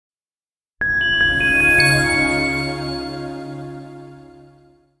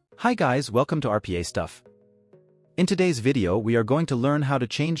Hi guys, welcome to RPA Stuff. In today's video we are going to learn how to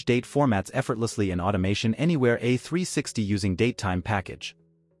change date formats effortlessly in Automation Anywhere A360 using DateTime package.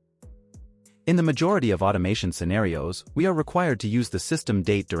 In the majority of automation scenarios, we are required to use the system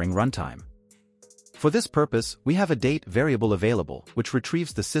date during runtime. For this purpose, we have a date variable available, which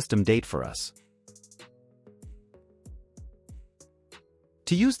retrieves the system date for us.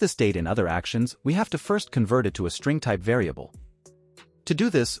 To use this date in other actions, we have to first convert it to a string-type variable. To do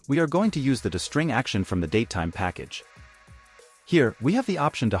this, we are going to use the toString action from the DateTime package. Here, we have the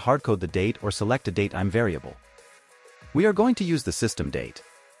option to hardcode the date or select a DateTime variable. We are going to use the system date.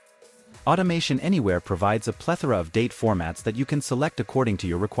 Automation Anywhere provides a plethora of date formats that you can select according to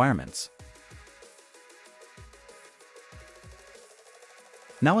your requirements.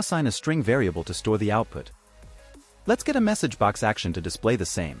 Now assign a string variable to store the output. Let's get a message box action to display the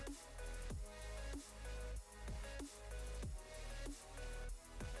same.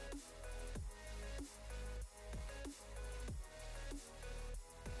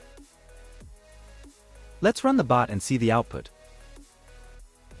 Let's run the bot and see the output.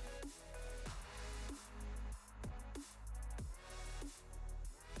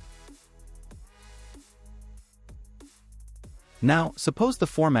 Now, suppose the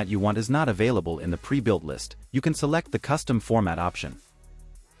format you want is not available in the pre-built list, you can select the custom format option.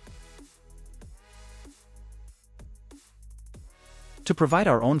 To provide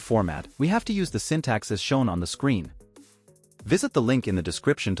our own format, we have to use the syntax as shown on the screen. Visit the link in the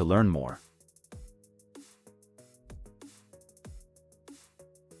description to learn more.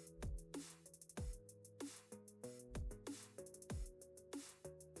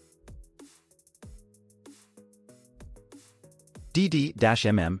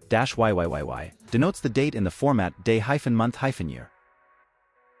 dd-mm-yyyy denotes the date in the format day-month-year.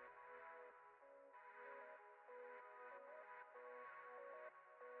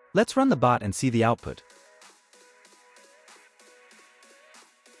 Let's run the bot and see the output.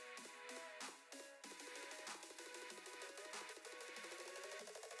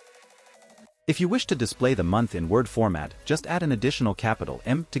 If you wish to display the month in Word format, just add an additional capital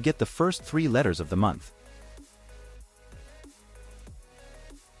M to get the first 3 letters of the month.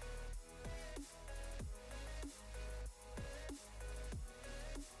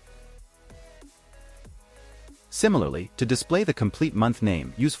 Similarly, to display the complete month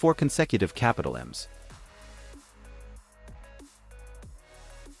name, use 4 consecutive capital M's.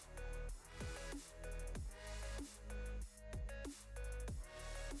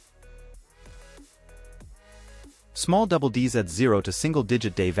 Small double D's at 0 to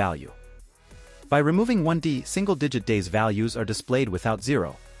single-digit day value. By removing 1 D, single-digit days values are displayed without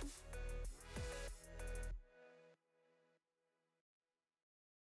 0.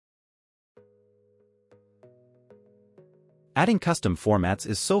 Adding custom formats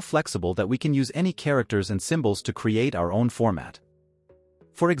is so flexible that we can use any characters and symbols to create our own format.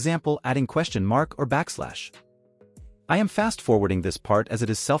 For example, adding question mark or backslash. I am fast-forwarding this part as it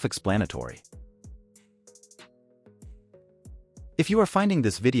is self-explanatory. If you are finding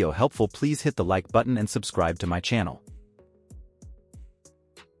this video helpful, please hit the like button and subscribe to my channel.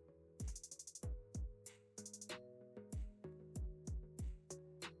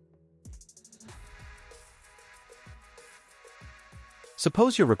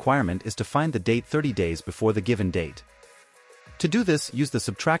 Suppose your requirement is to find the date 30 days before the given date. To do this, use the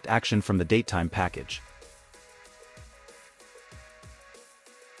subtract action from the DateTime package.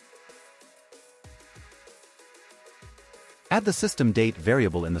 Add the system date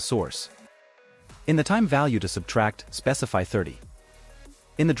variable in the source. In the time value to subtract, specify 30.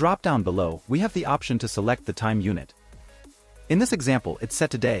 In the drop-down below, we have the option to select the time unit. In this example, it's set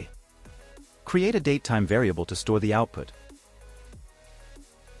to day. Create a DateTime variable to store the output.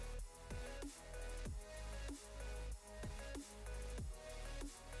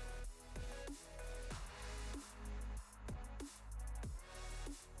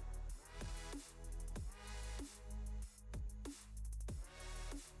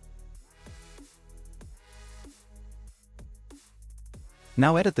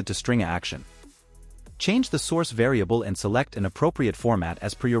 Now edit the toString action. Change the source variable and select an appropriate format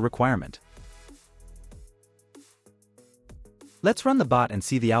as per your requirement. Let's run the bot and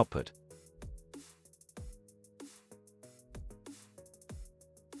see the output.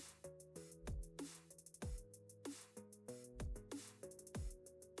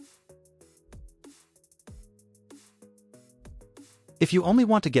 If you only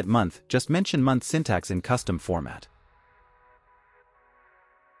want to get month, just mention month syntax in custom format.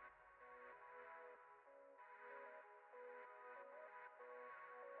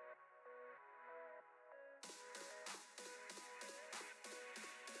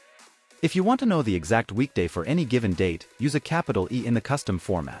 If you want to know the exact weekday for any given date, use a capital E in the custom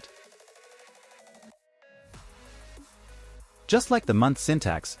format. Just like the month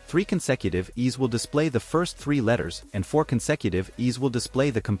syntax, 3 consecutive E's will display the first 3 letters and 4 consecutive E's will display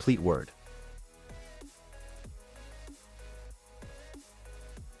the complete word.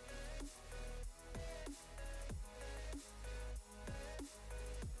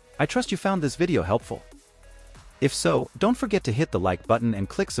 I trust you found this video helpful. If so, don't forget to hit the like button and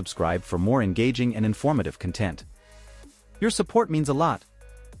click subscribe for more engaging and informative content. Your support means a lot.